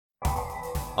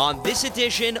On this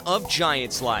edition of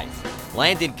Giants Life,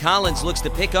 Landon Collins looks to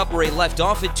pick up where he left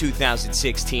off in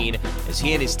 2016 as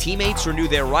he and his teammates renew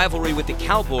their rivalry with the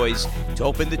Cowboys to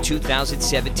open the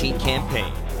 2017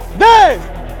 campaign. Dave!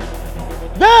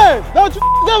 Dave! Don't you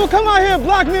ever come out here and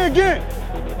block me again!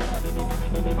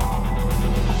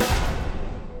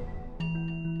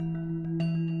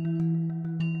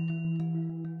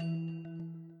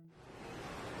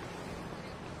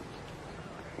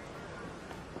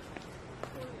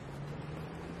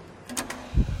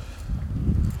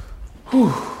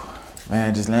 Whew.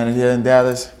 Man, just landed here in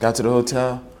Dallas, got to the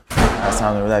hotel. Now it's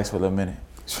time to relax for a little minute.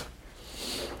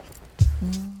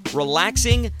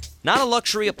 Relaxing? Not a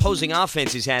luxury opposing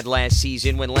offenses had last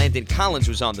season when Landon Collins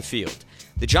was on the field.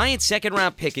 The Giants'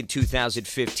 second-round pick in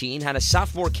 2015 had a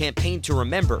sophomore campaign to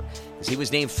remember as he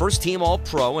was named first-team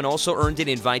All-Pro and also earned an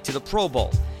invite to the Pro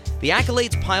Bowl. The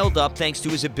accolades piled up thanks to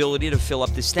his ability to fill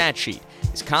up the stat sheet,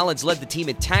 as Collins led the team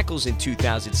in tackles in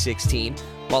 2016,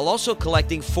 while also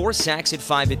collecting 4 sacks and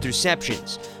 5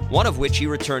 interceptions, one of which he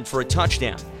returned for a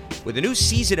touchdown. With a new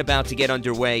season about to get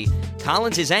underway,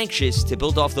 Collins is anxious to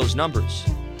build off those numbers.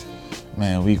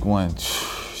 Man, week 1,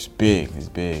 it's big, it's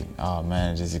big. Oh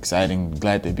man, just exciting,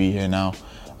 glad to be here now.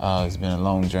 It's been a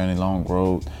long journey, long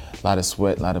road, a lot of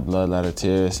sweat, a lot of blood, a lot of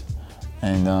tears,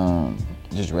 and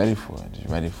just ready for it,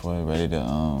 ready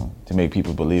to make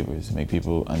people believers, make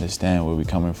people understand where we're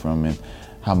coming from and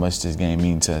how much this game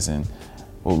means to us and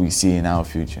what we see in our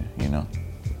future, you know.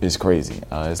 It's crazy.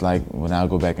 It's like when I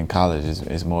go back in college,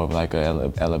 it's more of like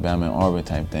a Alabama and Auburn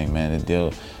type thing, man. The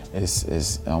deal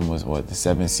is almost, the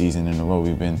 7th season in a row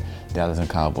we've been Dallas and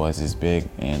Cowboys. It's big,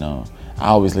 and I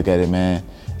always look at it, man,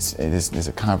 it's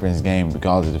a conference game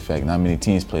regardless of the fact. Not many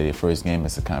teams play their first game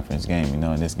as a conference game, you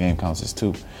know, and this game counts as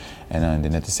 2. And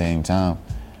then at the same time,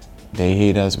 they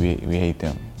hate us, we hate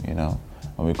them, you know.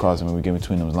 When we cross them, when we get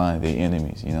between those lines, they're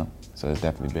enemies, you know. So it's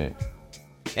definitely big.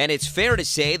 And it's fair to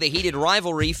say the heated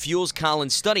rivalry fuels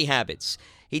Collins' study habits.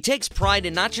 He takes pride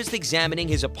in not just examining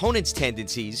his opponent's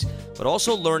tendencies, but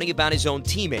also learning about his own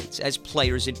teammates as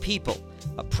players and people,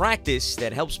 a practice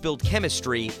that helps build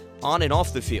chemistry on and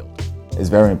off the field. It's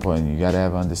very important. You got to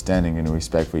have understanding and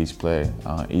respect for each player.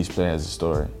 Each player has a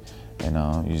story. And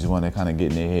you just want to kind of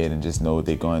get in their head and just know what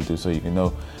they're going through so you can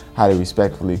know how to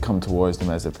respectfully come towards them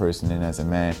as a person and as a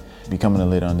man. Becoming a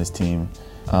leader on this team,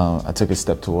 I took a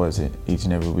step towards it each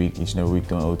and every week doing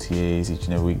OTAs, each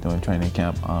and every week doing training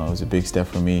camp. It was a big step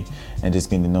for me, and just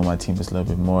getting to know my teammates a little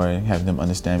bit more and having them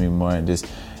understand me more and just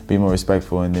be more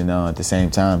respectful. And then at the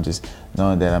same time, just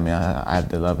knowing that, I have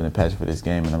the love and the passion for this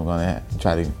game, and I'm going to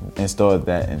try to install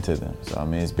that into them. So,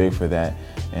 it's big for that,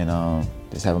 and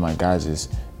just having my guys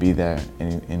just be there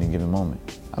in any given moment.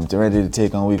 I'm ready to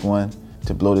take on week 1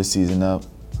 to blow this season up,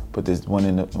 put this one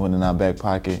in our back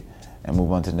pocket, and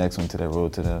move on to the next one, to that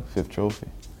road to the 5th trophy.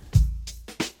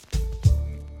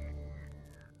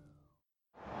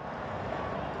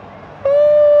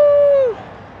 Woo!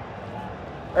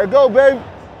 Hey, go, baby.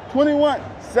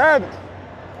 21-7.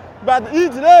 About to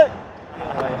eat today.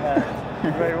 You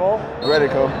ready to roll? Ready,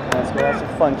 Cole. Let's go have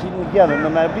some fun. Keep them together. No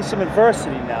matter, be some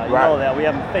adversity now. You know that. We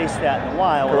haven't faced that in a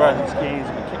while. Correct. All these games,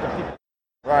 we kick up people.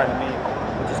 Right.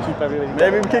 We'll just keep everybody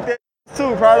Maybe we kick that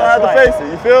too. Probably don't have to face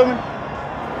it. You feel me?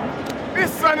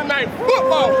 It's Sunday night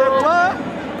football.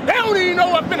 They don't even know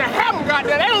what's finna happen,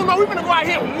 goddamn. They don't know we finna go out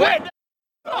here and wet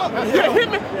that. You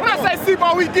hit me? When I say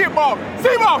C-ball, we get ball.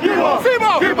 C-ball, C-ball,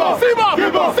 C-ball, C-ball,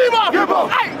 C-ball, C-ball, C-ball.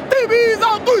 Hey, DB's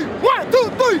on 3. 1, 2,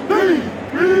 3.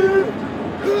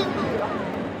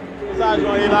 This side, you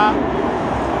want Eli?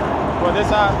 What, this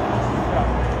side?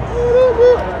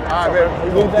 All right, baby.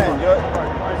 You good thing. Good.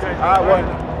 All right, one.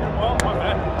 All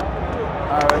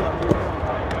right, baby.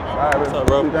 All right, baby. What's up,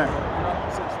 bro?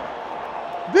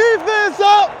 Defense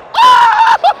up!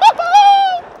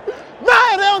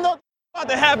 Man, they don't know what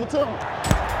to happen to them.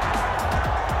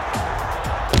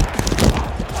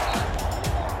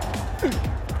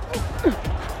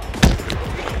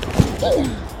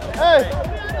 Hey,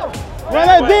 run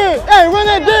that dig! Hey, run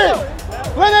that dig!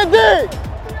 Run that dig!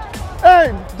 Hey,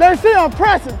 JC, I'm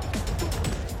pressing.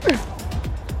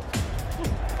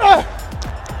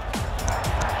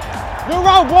 Good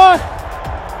route, boy.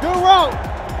 Good route.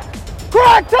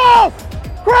 Crack toss!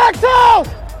 Crack toss!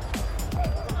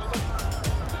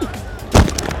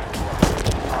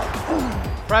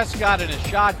 Prescott in a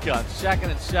shotgun, 2nd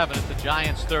and 7 at the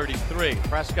Giants' 33.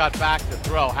 Prescott back to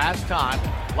throw, has time,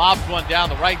 lobs one down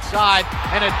the right side,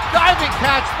 and a diving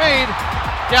catch made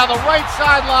down the right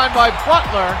sideline by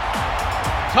Butler.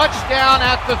 Touchdown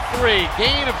at the 3,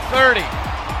 gain of 30.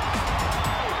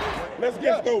 Let's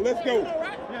go, let's go.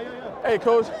 Hey,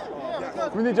 Coach.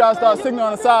 We need y'all to start signaling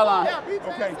on the sideline.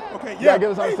 Okay, okay, Yeah,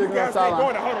 give us some signal you guys on the can't go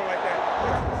in sideline. the huddle like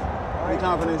that. Be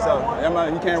confident in yourself.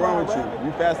 He can't run with you.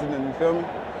 You faster than him, you feel me?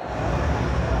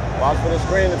 Watch for the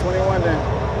screen to 21 then.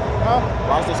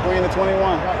 Watch the screen to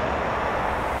 21.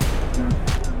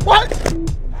 What?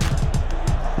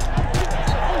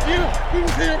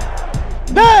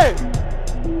 Dave!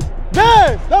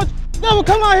 Dave! Don't never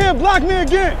come out here and block me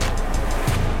again!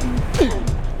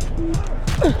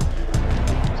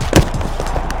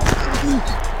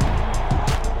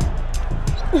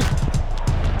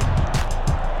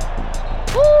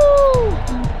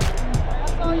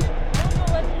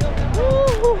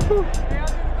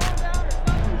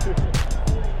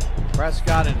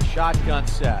 Prescott in a shotgun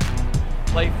set.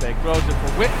 Play fake, throws it for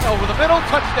Witten over the middle,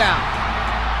 touchdown.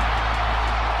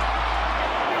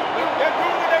 Let's do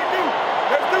what they do.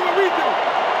 Let's do what we do.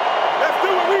 Let's do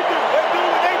what we do. Let's do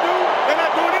what they do. They're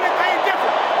not doing anything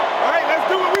different. All right, let's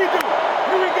do what we do.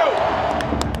 Here we go.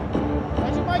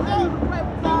 What you might do? You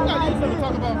got something to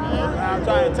talk about, man. I'm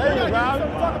trying to tell you, bro.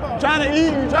 I'm trying to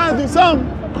eat. We're trying to do something.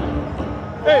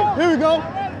 Hey, here we go.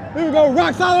 Here we go.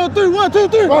 Rock solid on 3. 1, 2,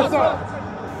 3. Rock solid.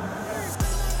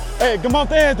 Hey, come off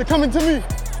the edge. They're coming to me.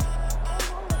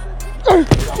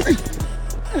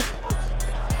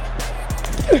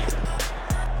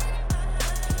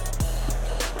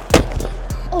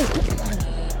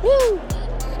 Woo!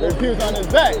 There's Pierce on his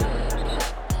back.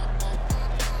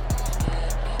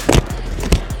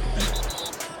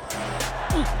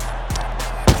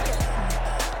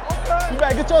 You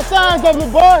better get your signs up,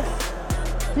 little boy.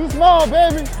 Too small,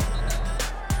 baby.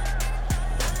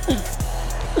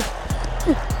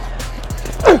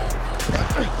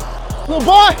 Little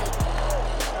boy.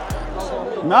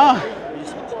 Nah.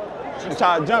 I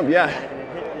tried to jump, yeah.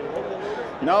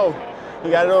 No, he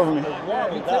got it over me.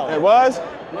 It was?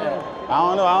 I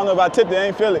don't know if I tipped it, I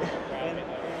ain't feel it.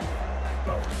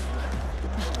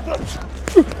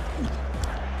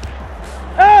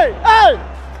 Hey, hey!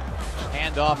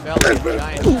 Handoff, Elliott.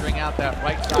 Giants string out that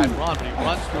right side run, but he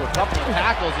runs through a couple of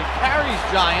tackles. He carries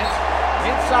Giants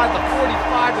inside the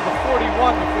 45 to the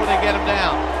 41 before they get him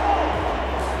down.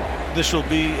 This will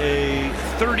be a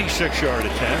 36-yard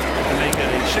attempt to make it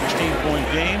a 16-point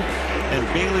game, and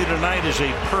Bailey tonight is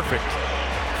a perfect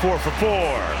 4 for 4.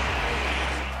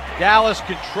 Dallas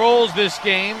controls this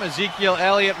game. Ezekiel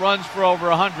Elliott runs for over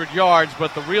 100 yards,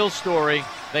 but the real story,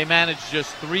 they managed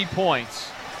just 3 points,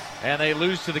 and they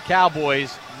lose to the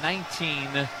Cowboys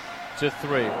 19-3.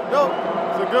 Yo,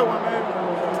 it's a good one,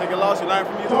 man. Take a loss, you learn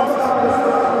from your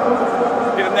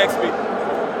losses. Get him next week.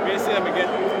 We didn't see him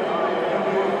again.